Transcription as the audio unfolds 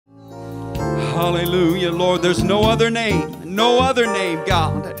Hallelujah, Lord. There's no other name,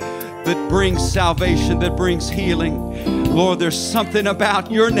 God, that brings salvation, that brings healing. Lord, there's something about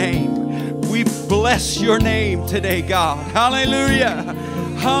your name. We bless your name today, God. Hallelujah,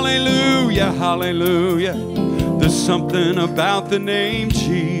 hallelujah, hallelujah. There's something about the name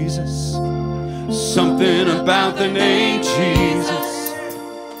Jesus. Something about the name Jesus.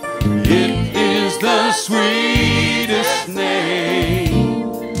 It is the sweetest name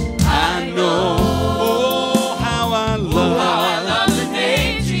I know. Oh, how I love the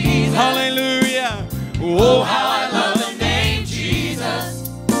name Jesus. Hallelujah. Oh, how I love the name Jesus.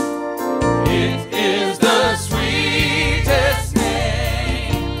 It is the sweetest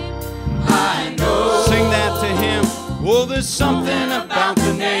name I know. Sing that to him. Oh, there's something about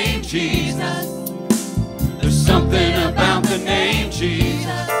the name Jesus. There's something about the name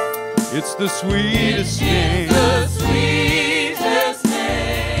Jesus. It's the sweetest name. The sweetest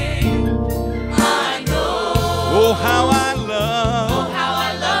name I know. Oh, how I love. Oh, how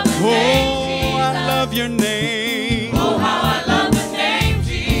I love the name Jesus. Oh, I love your name. Oh, how I love the name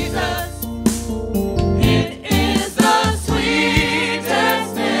Jesus. It is the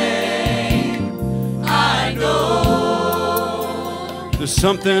sweetest name I know. There's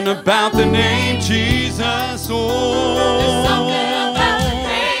something about the name Jesus. Oh, there's something about the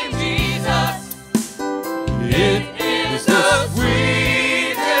name Jesus. It is the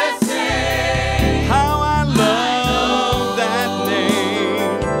sweetest name. how I love that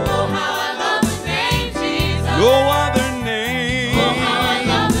name. Oh, how I love the name Jesus. No other name. Oh, how I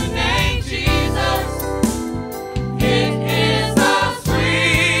love the name Jesus. It is the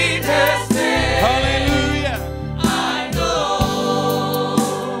sweetest name. Hallelujah. I know.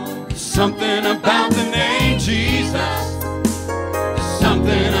 Something about the name Jesus.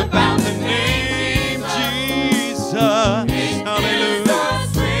 Something about the name Jesus. Hallelujah. The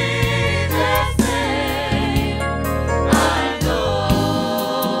sweetest name I know.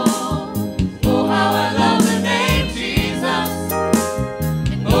 Oh, how I love the name Jesus.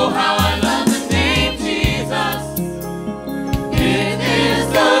 Oh, how I love the name Jesus. It is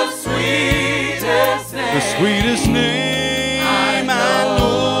the sweetest name. The sweetest name I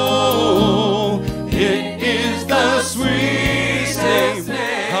know. It is the sweetest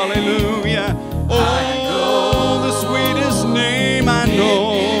name. Hallelujah. Oh, the sweetest name I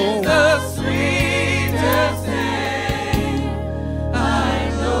know. The sweetest name I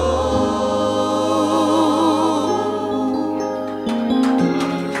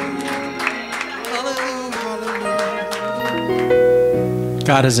know.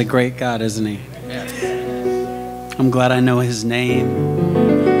 God is a great God, isn't he? Yes. I'm glad I know his name.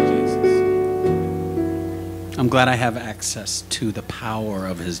 I'm glad I have access to the power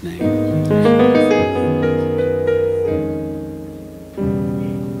of his name.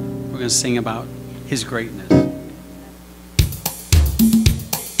 We're going to sing about his greatness.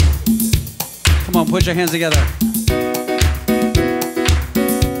 Come on, put your hands together.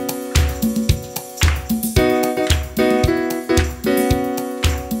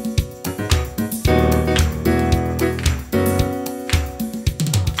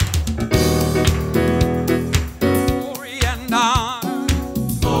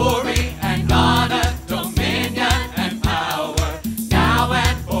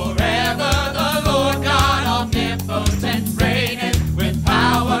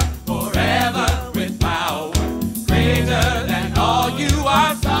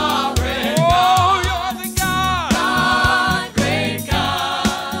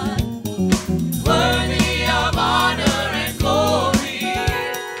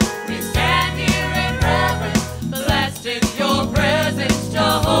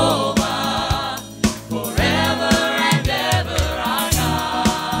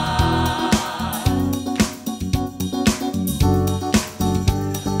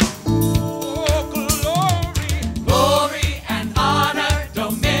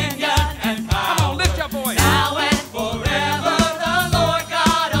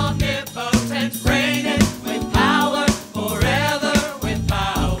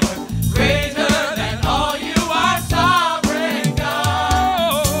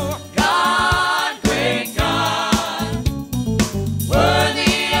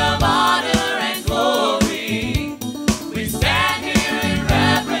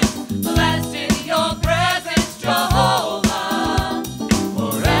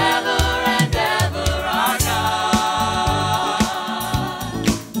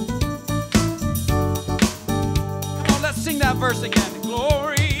 verse again.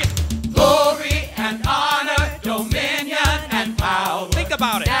 Glory, glory and honor, dominion and power. Think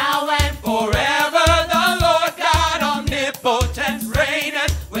about it. Now and forever, the Lord God omnipotent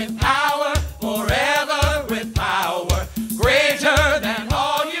reigneth with power forever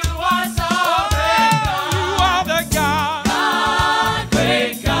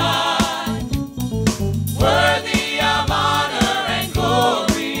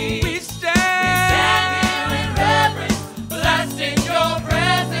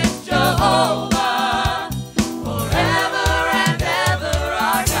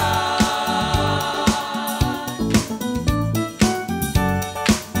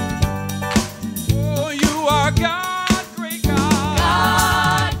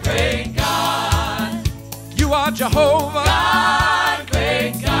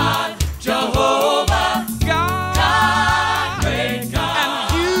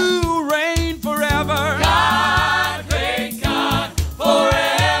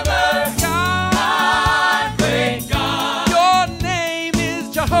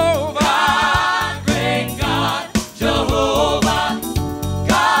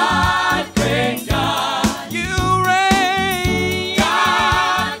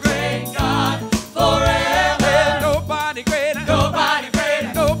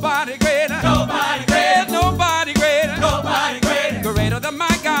Greater than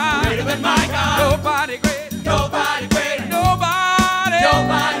my God. Greater than my God. Nobody greater. Nobody greater. Nobody.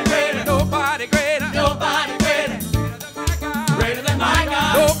 Nobody greater. Nobody greater. Nobody greater. Greater than my God. Greater than my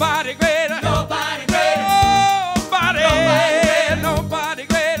God. Nobody greater. Nobody greater. Nobody. Nobody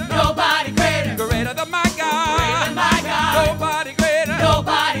greater. Nobody greater. Greater than my God. Greater than my God. Nobody greater.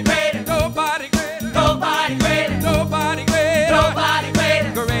 Nobody greater. Nobody greater. Nobody greater. Nobody greater. Nobody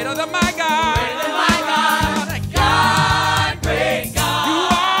greater. Greater than my God. Greater than my God. God, great God. You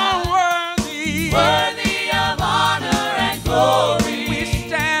are worthy. Worthy of honor and glory. We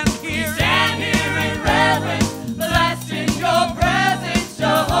stand here. We stand here in reverence, blessed in your presence,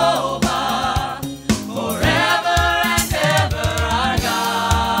 Jehovah, forever and ever, our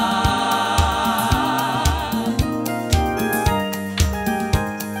God.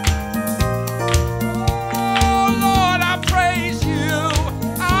 Oh Lord, I praise you.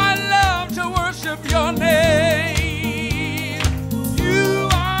 I love to worship your name. You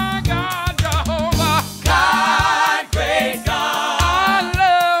are God, Jehovah. God, great God. I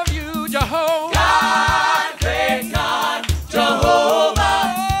love you, Jehovah. God, great God. Jehovah.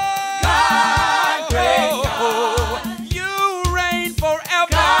 God, great God. You reign forever.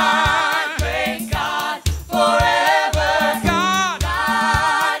 God, great God. Forever. God,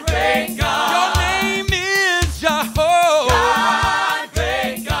 God, great God. your name is Jehovah. God,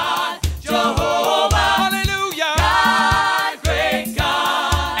 great God. Jehovah. Hallelujah. God, great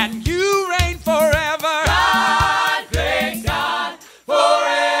God. And you reign forever. God, great God.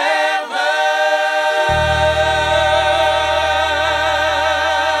 Forever.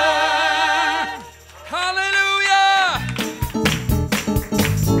 Hallelujah.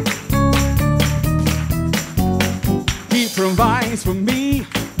 He provides for me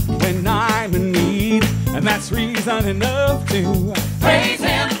when I'm in need, and that's reason enough to Praise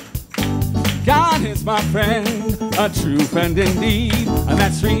him. God is my friend, a true friend indeed, and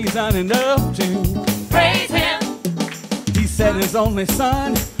that's reason enough to Praise him. He sent his only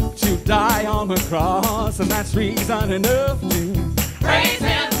son to die on the cross, and that's reason enough to Praise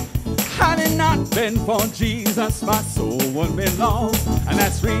him. Had it not been for Jesus, my soul would be lost, and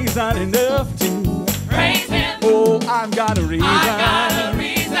that's reason enough to Praise him. Oh, I've got a reason. I've got a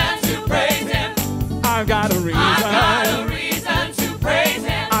reason to praise him. I've got a reason. I've got a reason to praise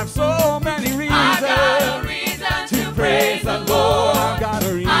him. I've so many reasons I've got a reason to praise the Lord. I've got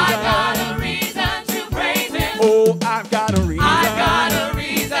a reason. I've got a reason to praise him. Oh, I've got a reason. I've got a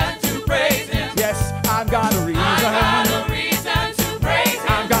reason to praise him. Yes, I've got a reason. I've got a reason to praise him.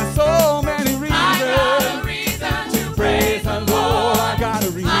 I've got so many reasons I've got a reason to praise the Lord. I've got a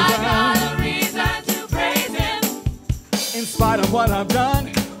reason. I've got a reason to praise him. In spite of what I've done,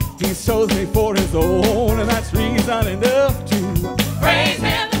 he chose me for his own, and that's reason enough to Praise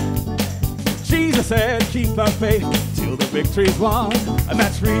him. Jesus said, keep the faith till the victory's won, and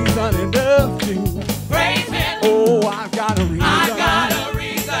that's reason enough to Praise him. Oh, I've got a reason. I've got a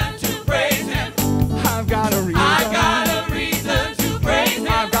reason to praise him. I've got a reason. I've got a reason to praise him.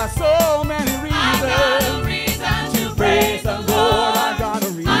 I've got so many I've got a reasons reason to praise the Lord. I've got a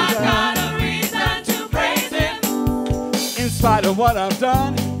I've reason. got a reason to praise him. In spite of what I've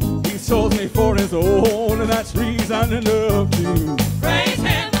done, he chose me for his own, and that's reason enough to Praise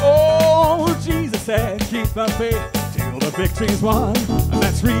him. Oh, Jesus said, keep the faith till the victory's won, and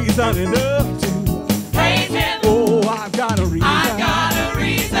that's reason enough to Praise him. Oh, I've got a reason. I've got a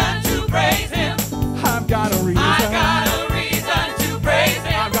reason to praise him. I've got a reason. I've got a reason to praise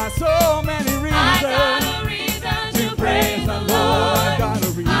him. I've got so many I've got reasons a reason to praise the Lord. I've got a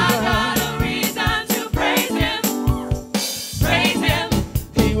reason. I've got a reason to praise him. Praise him.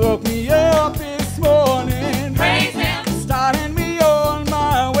 He woke me up this morning, Praise him. starting me on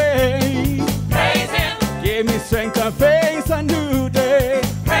my way, Praise him. gave me strength to face a new day.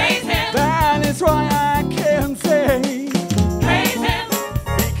 Praise him. That is why I can say, Praise him.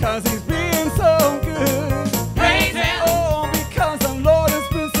 because he's been so good. Praise him. Oh, because the Lord has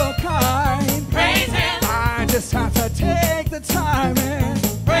been so kind. Praise him. I just have to take the time and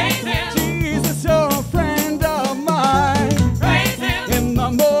Praise him. Jesus, you're a friend of mine. Praise him. In the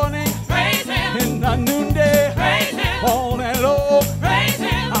morning, Praise him. in the noonday, Praise him. all day long, Praise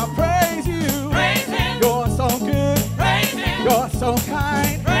him. I praise you. Praise him. You're so good, Praise him. you're so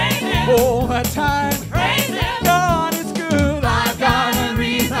kind, Praise him. all the time. Praise him. God is good. I've got a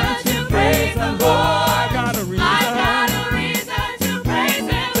reason to praise the Lord. I've got a I've reason. got a reason to praise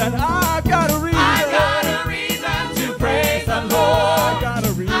him. That I've got a reason. I've got a reason to praise the Lord. I've got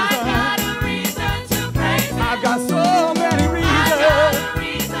a reason. I've got a reason to praise him. I've got so many I've got reasons. a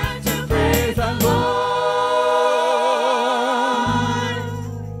reason to praise the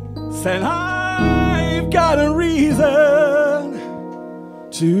Lord. Said I've got a reason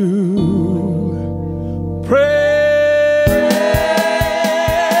to praise.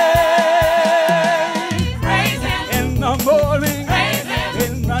 Praise Him. In the morning, Praise Him.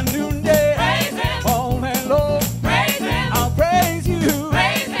 in the noonday, Praise Him. all and low, Praise Him. I'll praise you.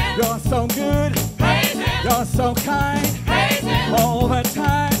 Praise Him. You're so good, Praise Him. you're so kind, Praise Him. all the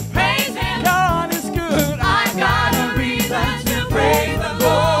time. Praise Him. God is good. I've got a reason to praise the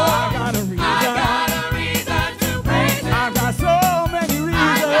Lord. I got a reason. I've got a reason to praise Him. I've got so many I've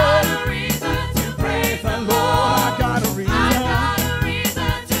reasons. got a reason to praise the Lord. I've got a reason. I've got a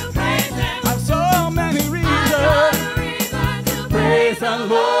reason to praise Him. I've so many I've reasons. got a reason to Praise the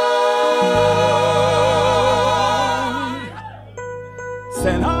Lord.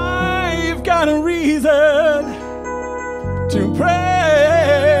 Said I've got a reason to praise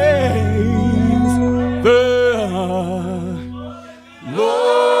the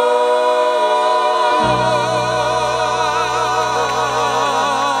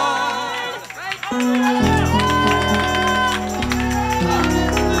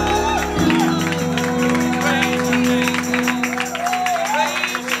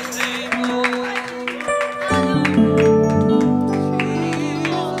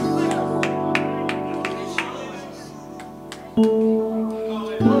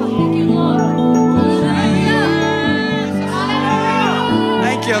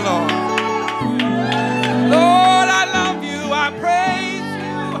Thank you, Lord. Lord, I love you. I praise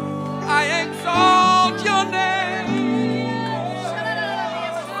you. I exalt your name.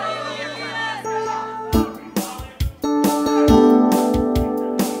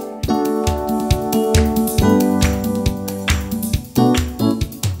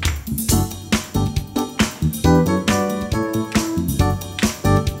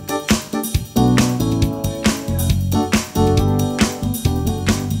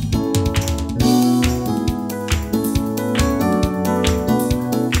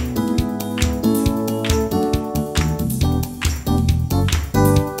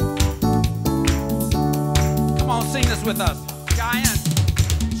 Come on, sing this with us. Giants.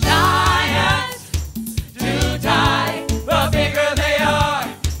 Giants do die. The bigger they are,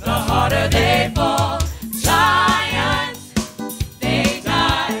 the harder they fall. Giants, they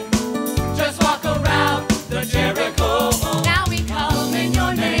die. Just walk around the Jericho wall. Now we come in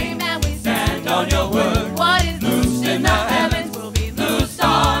your name and we stand on your word. What is loosed in the heavens will be loosed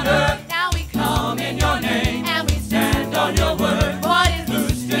on earth. Now we come in your name and we stand on your word. What is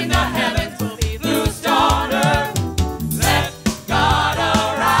loosed in the heavens will be loosed on earth. Let God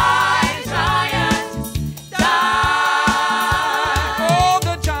arise, giants, die. Oh,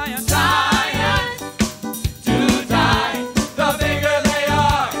 the giants. Giants to die. The bigger they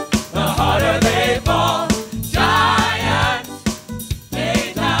are, the harder they fall. Giants,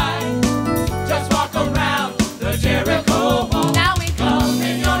 they die. Just walk around the Jericho wall. Now we come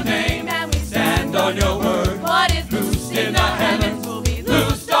in your name and we stand on your word. What is loosed in the heavens will be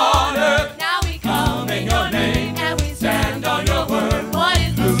loosed on earth. Now we come in your name and we stand on your word. What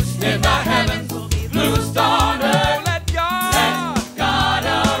is loosed in the heavens will be loosed on earth. Let God. Let God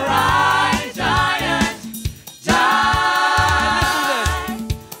arise, giants, die.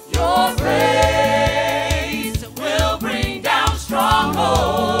 Your praise will bring down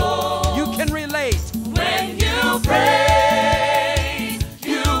strongholds. You can relate. When you praise,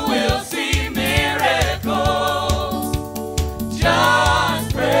 you will see miracles.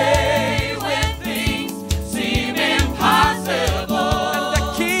 Just pray when things seem impossible.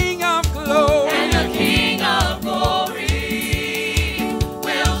 The King of glory. And the King of glory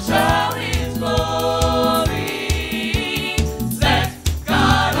will show his glory. Let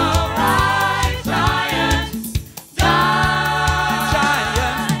God arise, giants, die.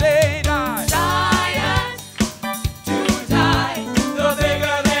 Giants, they die. Giants to die. The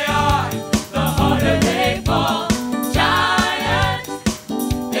bigger they are, the harder they fall. Giants,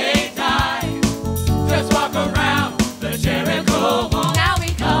 they die. Just walk around the Jericho wall. Now we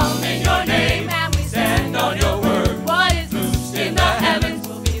come in your name and we stand on your word. What is loosed in the heavens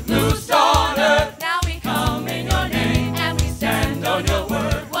will be loosed on earth. Now we come in your name and we stand on your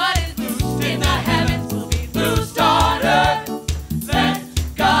word. What is loosed in the heavens will be loosed on earth. Let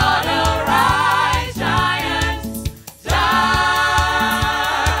God arise, giants,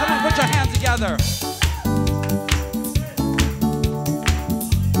 die. Come on, put your hands together.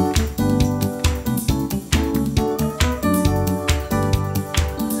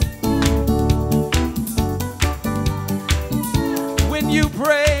 When you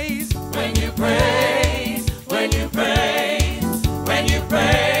praise, When you praise, when you praise, when you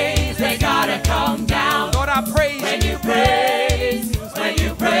praise, they gotta come down. Lord, I praise When you. you praise, when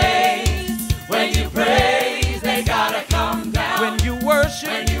you praise, when you praise, they gotta come down. When you worship, worship.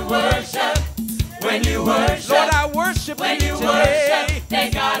 When you worship. When you worship. Lord, I worship when you you today. worship, they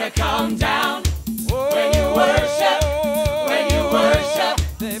gotta come down. When you worship. When you worship.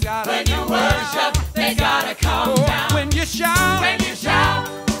 They've got When you worship, they gotta come down. When you shout. When you shout.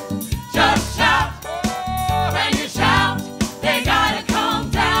 Just shout. When you shout, they gotta come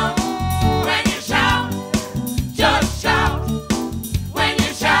down. When you shout, just shout. When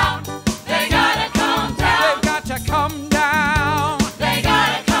you shout, they gotta come down. They've got to come down. They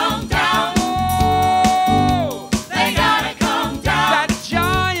gotta come down. They gotta come down. That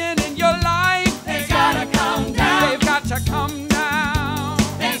giant in your life. They gotta come down. They've got to come down.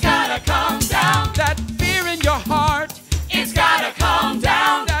 They gotta come down. That fear in your heart. It's gotta come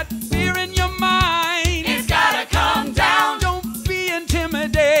down. That fear in your mind. It's gotta come down. Don't be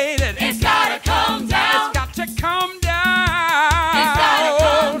intimidated. It's gotta come down. It's got to come down. It's gotta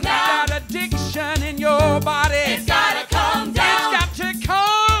come down. That addiction in your body. It's gotta come down. It's got to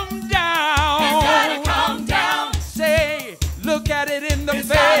come down. It's gotta come down. Say, look at it in the It's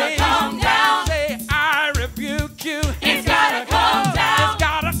face. gotta come down. Say, I rebuke you. It's gotta come down. It's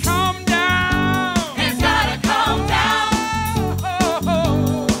gotta come down. It's gotta come down.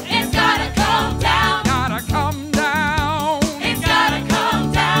 It's gotta come down. Gotta come down. It's gotta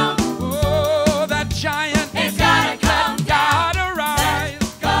come down. Oh, that giant. It's gotta come down. Gotta rise.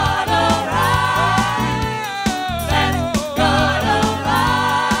 God arise. Let God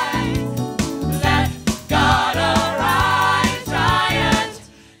arise. Let God arise. Giant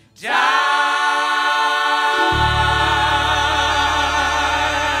die.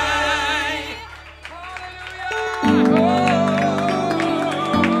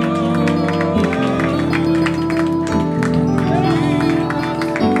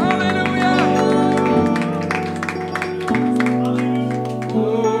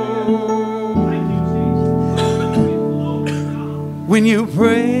 When you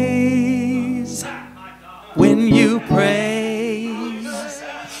praise, when you praise,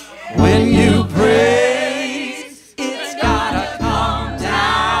 when you praise, it's gotta come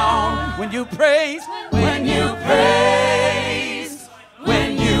down. When you praise, When you praise,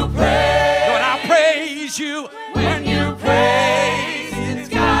 when you praise, Lord, I praise you. when you praise, it's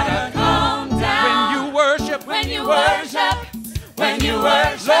gotta come When down. you worship, When you worship, when you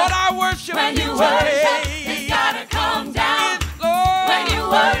worship, Lord, I worship when you you worship, today. it's gotta come down. Lord, When you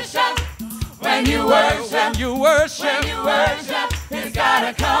worship, when you worship, when you worship, when you worship, it's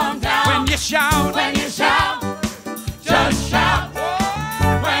gotta come down. when you shout, When you shout, just shout.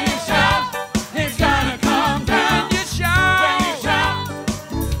 When you shout, it's gotta come down. when you shout, When you shout,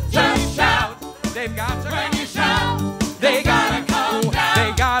 just shout. they've got to, When you shout, they gotta come down.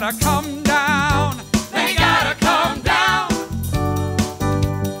 they gotta come down. They gotta come down.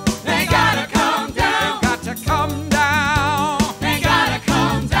 They gotta come down. Got to come down. They gotta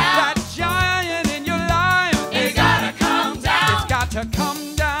come down. That giant in your life, It's gotta come down. it's got to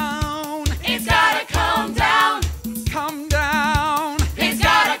come down. It's gotta come down. Come down. It's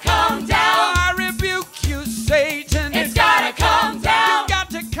gotta come down. I rebuke you, Satan. It's gotta come down. You got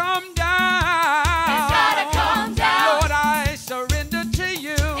to come down. It's gotta come down. Lord, I surrender to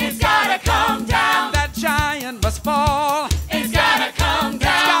you. It's gotta come down. That giant must fall. It's gotta come It's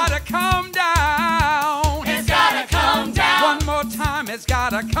down. gotta come down. It's gotta come down. One more time, it's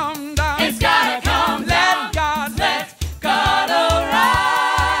gotta come down. It's gotta come down. Let God, Let God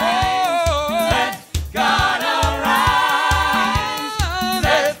arise. oh, Let God arise.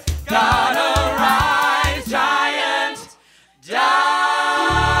 Let God arise. Giant die.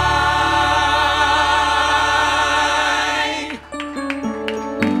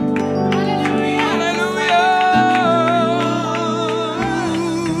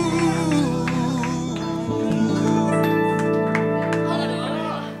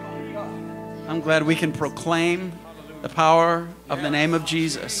 I'm glad we can proclaim the power of the name of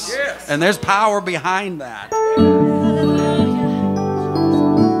Jesus. And there's power behind that.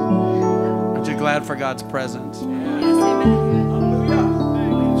 Aren't you glad for God's presence?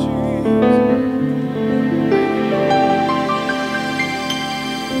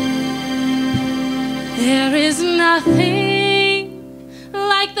 There is nothing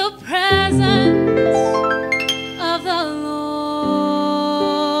like the presence of the Lord.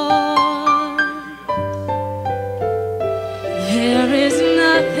 There is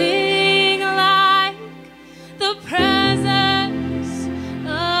nothing like the presence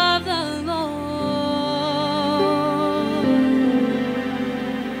of the Lord.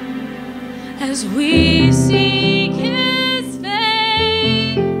 As we seek His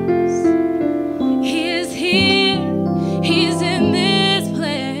face, He is here, He's in this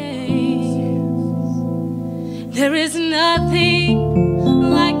place. There is nothing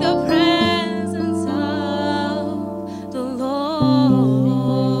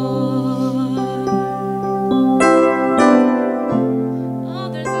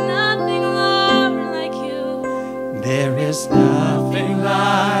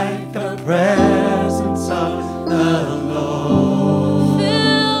presence of the Lord.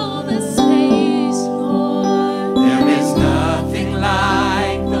 Fill this space, Lord. There is nothing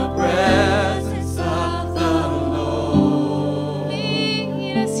like the presence of the Lord.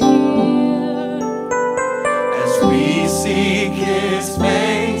 Meet us here. As we seek His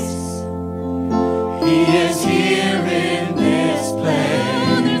face, He is here in this place.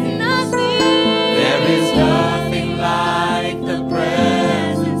 Oh, there's nothing. There is nothing like the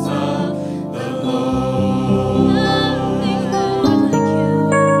presence of the Lord. Nothing, Lord, like you.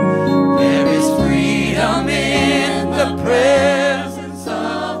 There is freedom in the presence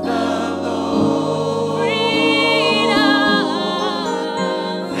of the Lord.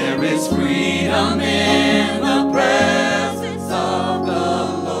 Freedom. There is freedom in the presence of the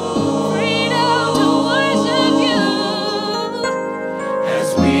Lord. Freedom to worship you. As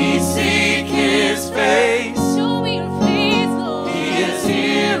we seek His face, Show me your face, Lord. He is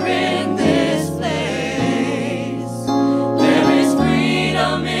here in this place. There is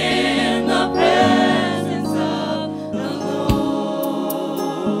freedom in the presence of the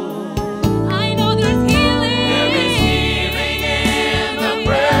Lord. I know there's healing. There is healing in the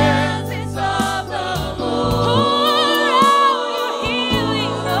presence of the Lord. Pour out your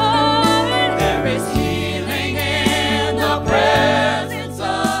healing, Lord. There is healing in the presence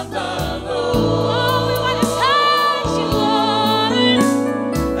of the Lord. Oh, we want to touch you, Lord.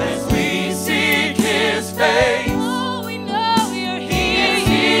 As we seek His face, Oh, we know you're He here. is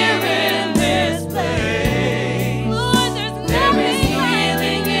here in this place. Lord, there's There is nothing like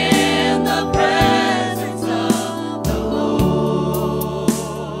healing in the presence of the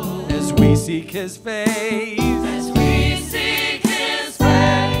Lord. As we seek His face, As we seek His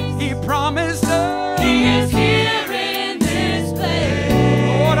face, He promised us. He is here in this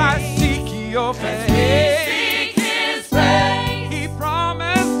place. Lord, I seek Your As we face. seek His face, He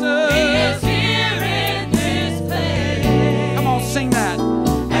promised He us. is here in this place. Come on, sing that.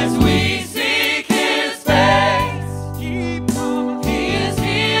 As we seek His face, He promised. He is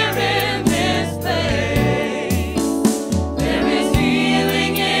here in this place. There is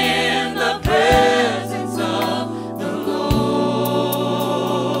healing in the presence of the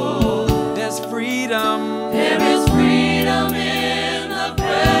Lord. There's freedom. There is freedom in the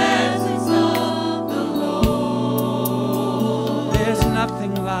presence of the Lord. There's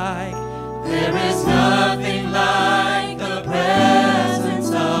nothing like. There is nothing like the presence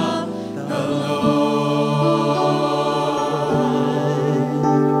of the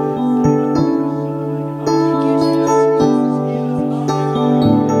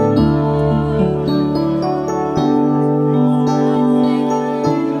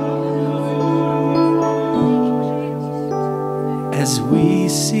As we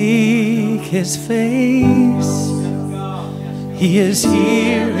seek His face, He is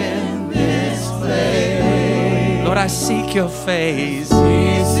here in this place. Lord, I seek Your face.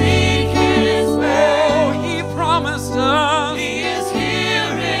 We seek His Oh, face. He promised us. He is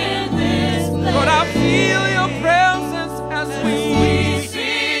here in this place. Lord, I feel Your presence as We we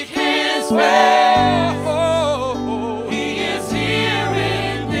seek His face. Oh, He is here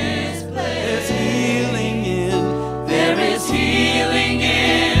in this there's place. healing in. There is healing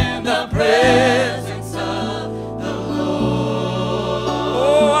in the presence of the Lord.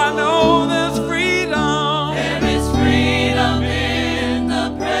 Oh, I know there's freedom. There is freedom in the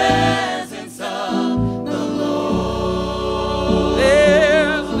presence of the Lord.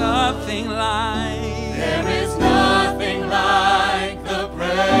 There's nothing like. There is nothing like the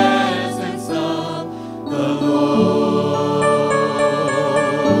presence of the Lord.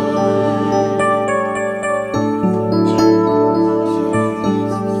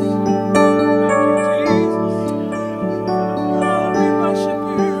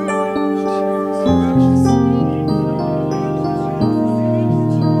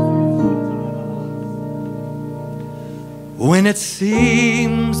 When it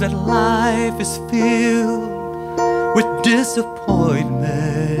seems that life is filled with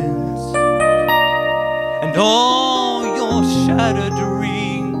disappointments and all your shattered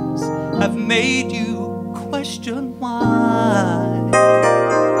dreams have made you question why,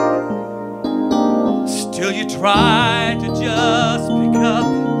 still you try to just pick up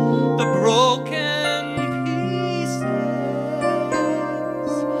the broken pieces,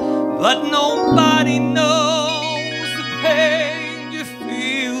 but nobody knows the pain you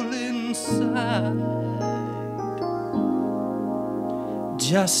feel inside.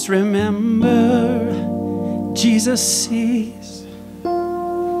 Just remember, Jesus sees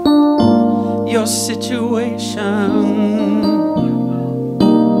your situation,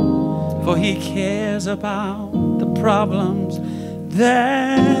 for He cares about the problems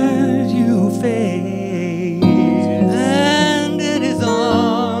that you face. And in his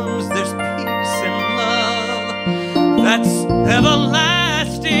arms there's peace and love that's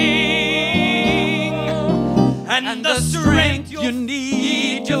everlasting. And the strength you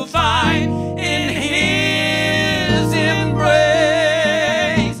need you'll find in his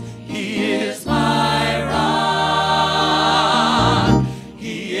embrace. He is my rock.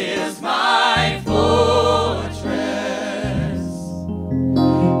 He is my fortress.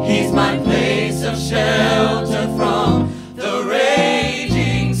 He's my place of shelter from the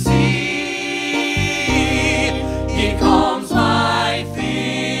raging sea. He calms my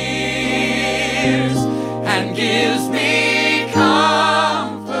fears and gives me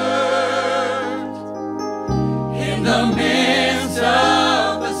comfort in the midst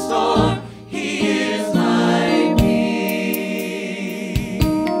of the storm. He is my peace.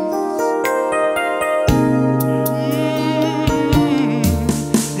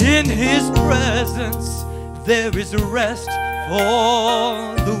 In his presence there is rest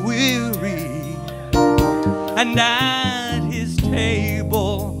for the weary, and at his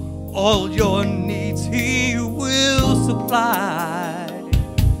table all your needs he will supply.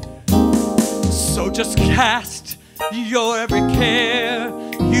 So just cast your every care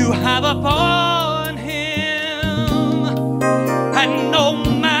you have upon him, and no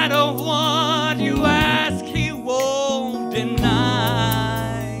matter what you ask he won't deny.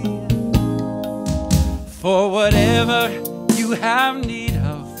 For whatever you have need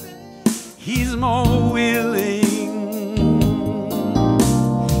of, he's more willing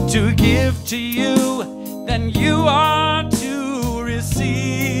to give to you than you are to receive.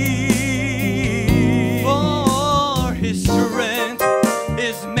 For his strength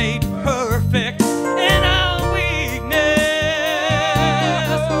is made perfect in our weakness,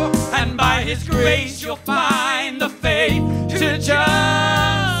 and by his grace you'll find the faith to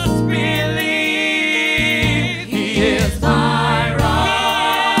just believe. He is my rock.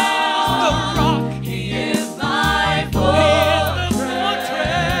 He is my fortress.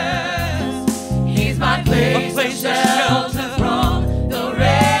 He's my place of shelter from the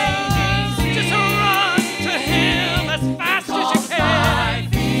raging sea. Just run to him as fast as you can.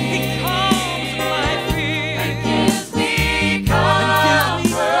 He calms my fears and gives me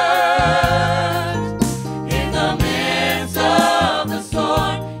comfort in the midst of the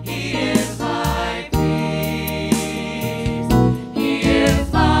storm. He is my peace. He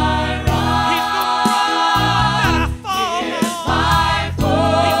is my rock. He's the rock that I fall on.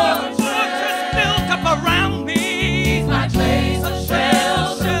 He's the fortress built up around me. He's my place of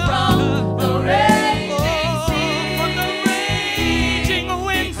shelter from the raging sea. From the raging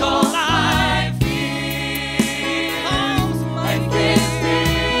winds of life. He calms my fears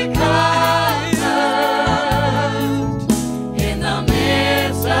and comfort in the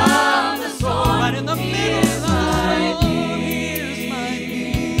midst of the storm. Right in the middle of the storm, he is my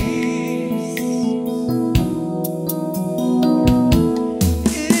peace.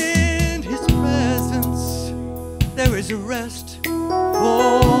 In his presence there is a rest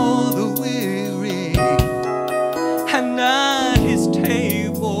for the weary, and at his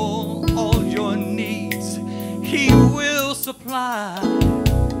table all your needs he will supply.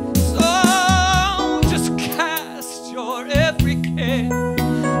 So just cast your every care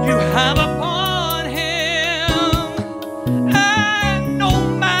you have upon him, and no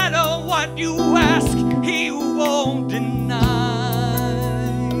matter what you ask he won't deny.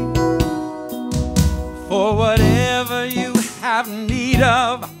 For whatever you have need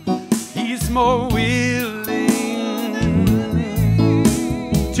of, he's more willing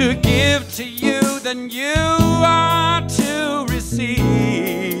to give to you than you are to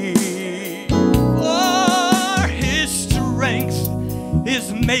receive. For his strength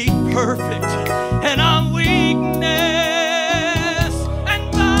is made perfect in our weakness,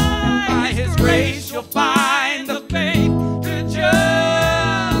 and by his grace you'll find the faith to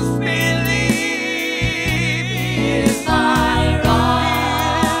just believe. He is my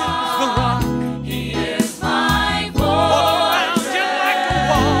rock. He is my fortress.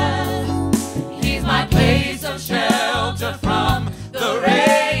 He's my place of shelter from the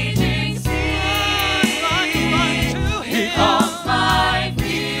raging sea. He calms my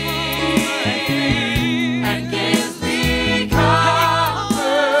fears and gives me comfort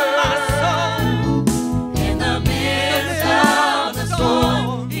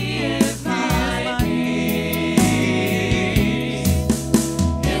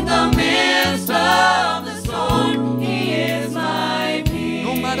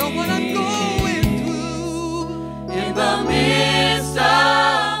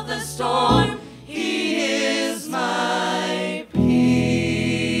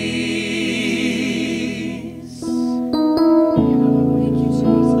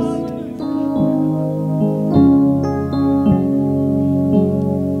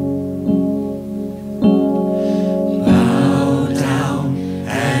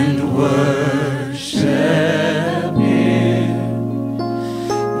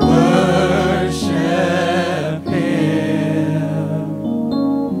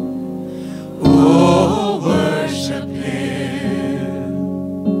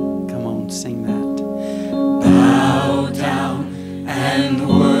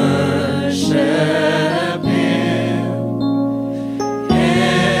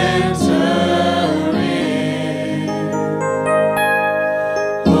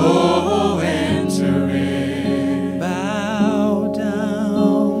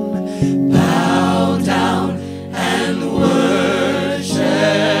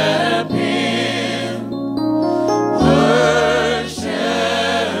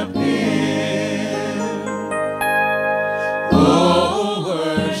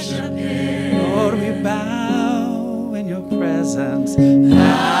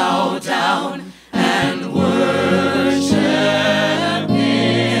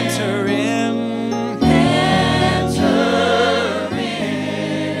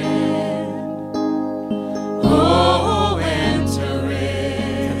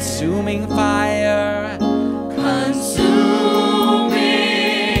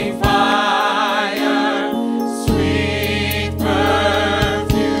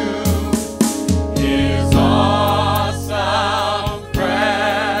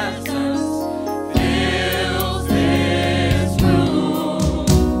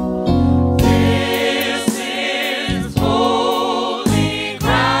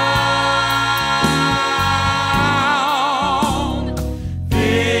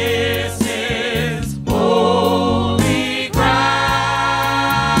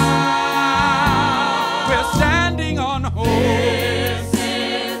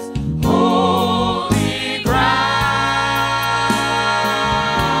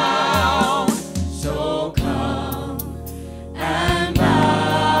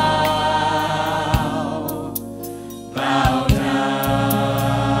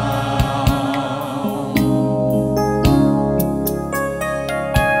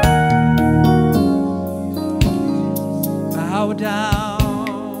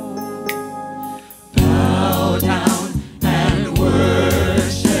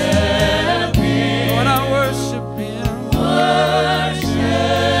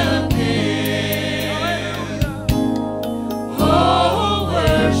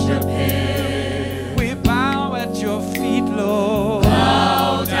worship Him. We bow at your feet, Lord.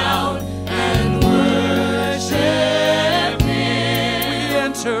 Bow down and worship Him. We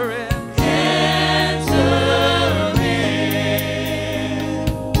enter in.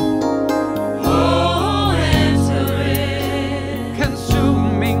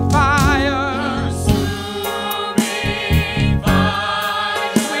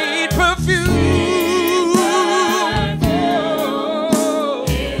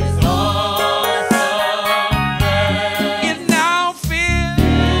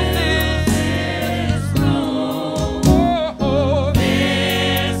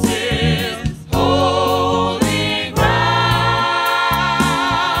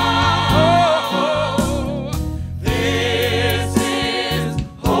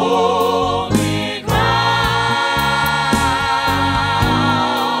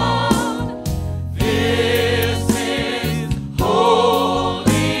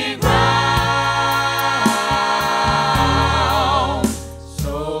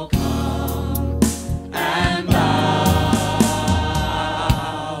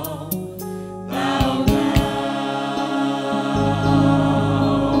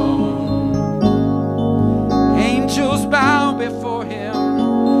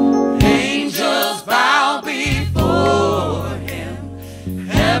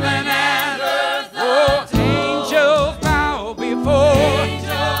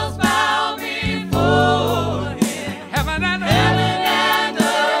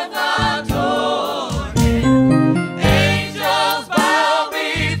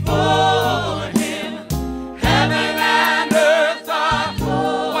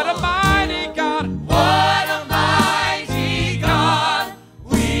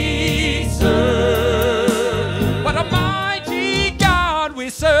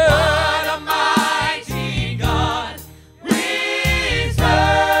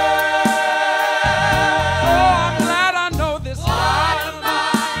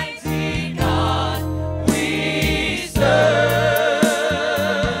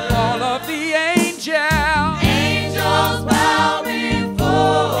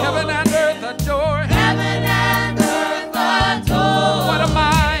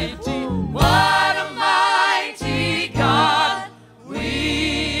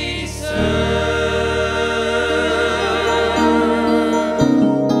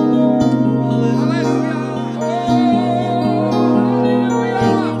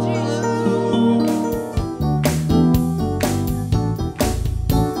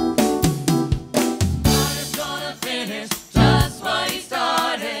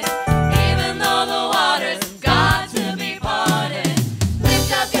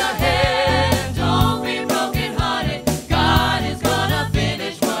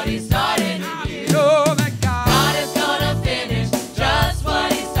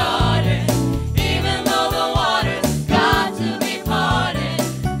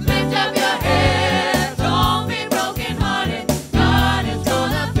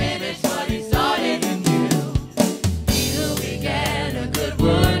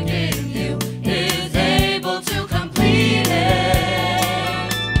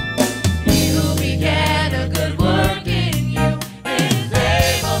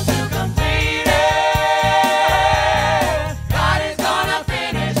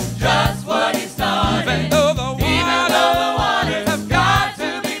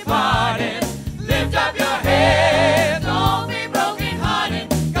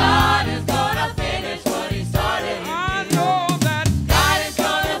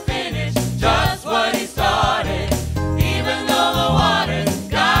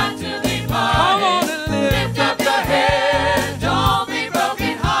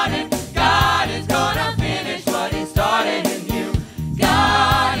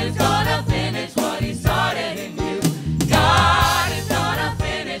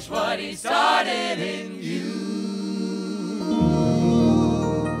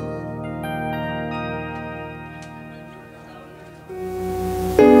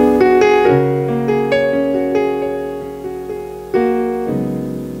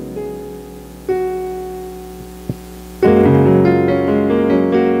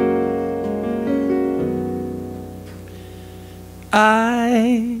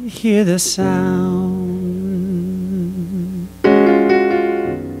 I hear the sound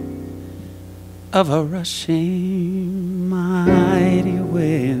of a rushing mighty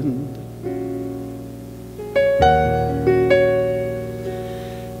wind,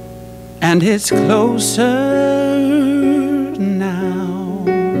 and it's closer now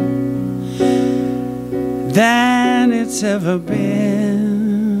than it's ever been.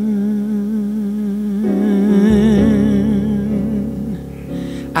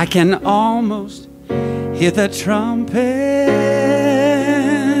 I can almost hear the trumpet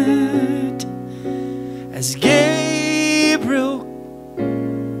as Gabriel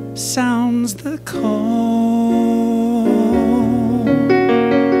sounds the call,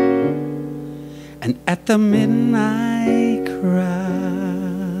 and at the midnight cry,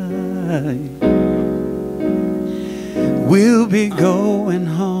 we'll be going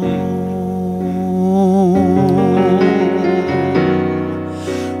home.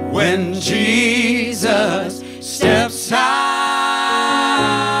 When Jesus steps out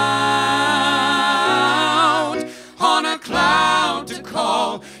on a cloud to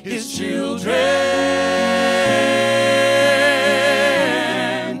call his children,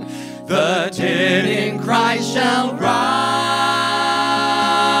 the dead in Christ shall rise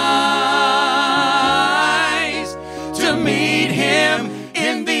to meet him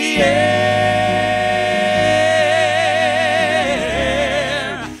in the air.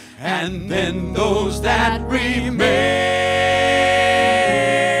 And then those that remain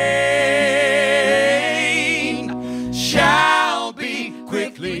shall be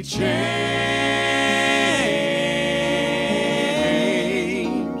quickly changed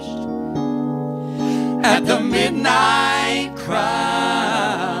at the midnight cry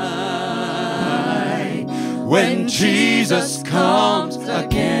when Jesus comes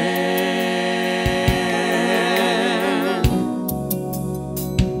again.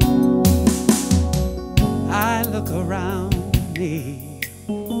 I look around me,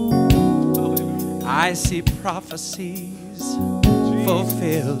 I see prophecies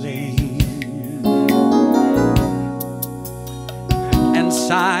fulfilling and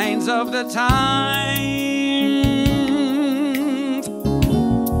signs of the times.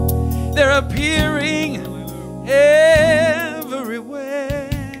 They're appearing everywhere.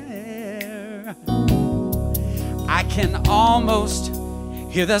 I can almost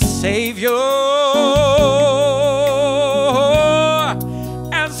hear the Savior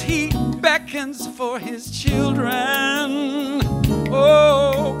as he beckons for his children.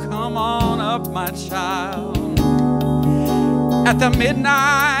 Oh, come on up, my child. At the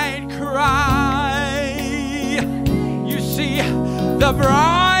midnight cry, you see, the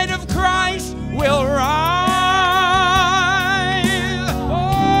bride of Christ will rise.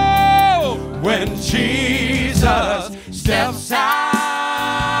 Oh, When Jesus steps out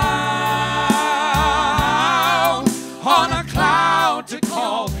on a cloud to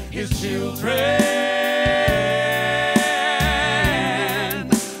call his children,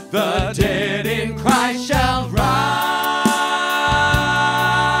 the dead in Christ shall rise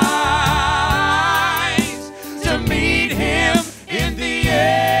to meet him in the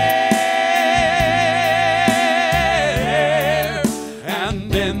air.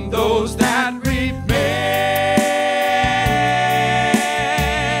 And then those that remain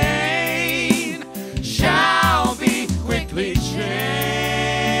shall be quickly changed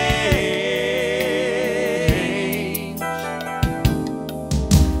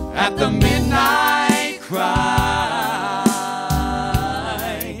at the midnight cry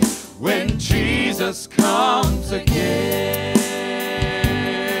when Jesus comes again.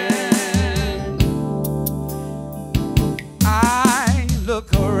 I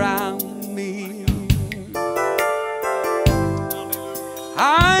look around me,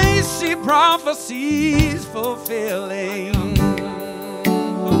 I see prophecies fulfilling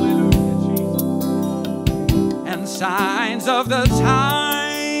and signs of the time.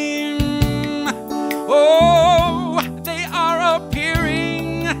 Oh, they are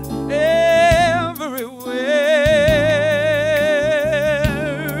appearing everywhere.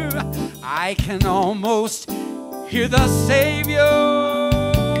 I can almost hear the Savior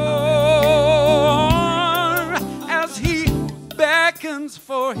as he beckons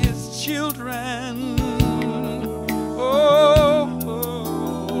for his children. Oh,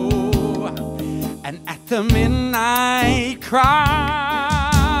 and at the midnight cry,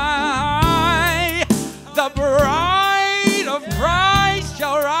 the bride of Christ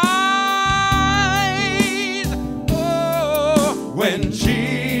shall rise. Oh, When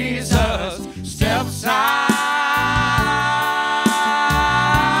Jesus steps out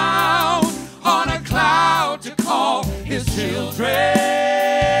on a cloud to call his children,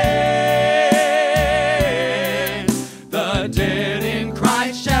 the dead in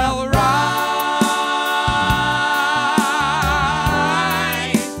Christ shall rise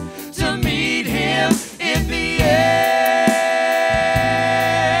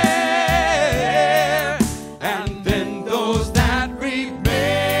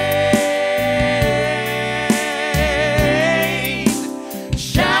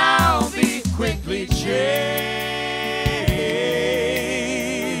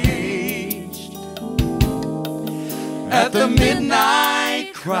at the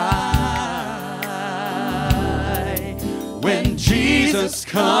midnight cry, when Jesus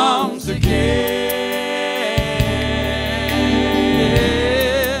comes again,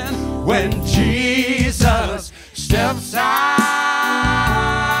 when Jesus steps out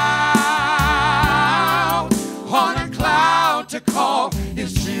on a cloud to call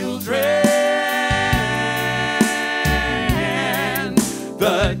his children,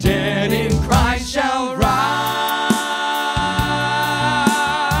 the dead in Christ shall rise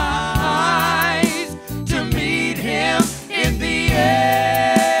to meet him in the air,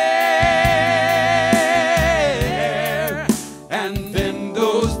 and then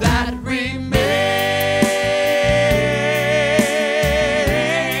those that remain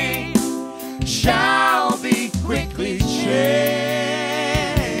shall be quickly changed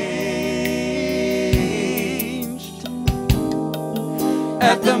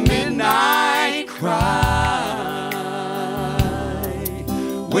at the midnight cry,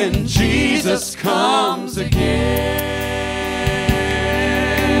 when Jesus comes again,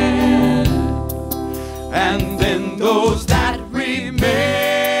 and then those that remain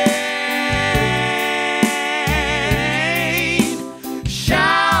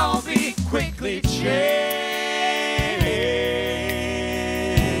shall be quickly changed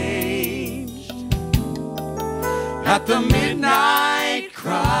at the midnight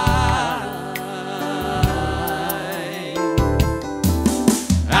cry,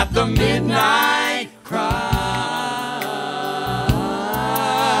 at the midnight cry,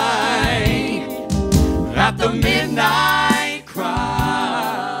 at the midnight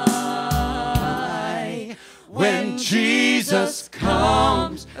cry, when Jesus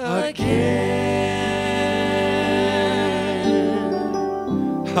comes again.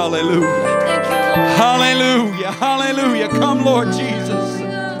 Hallelujah. Thank you, Lord. Hallelujah, hallelujah. Come, Lord Jesus.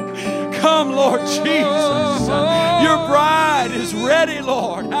 Come, Lord Jesus. Your bride is ready,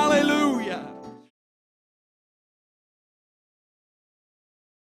 Lord. Hallelujah.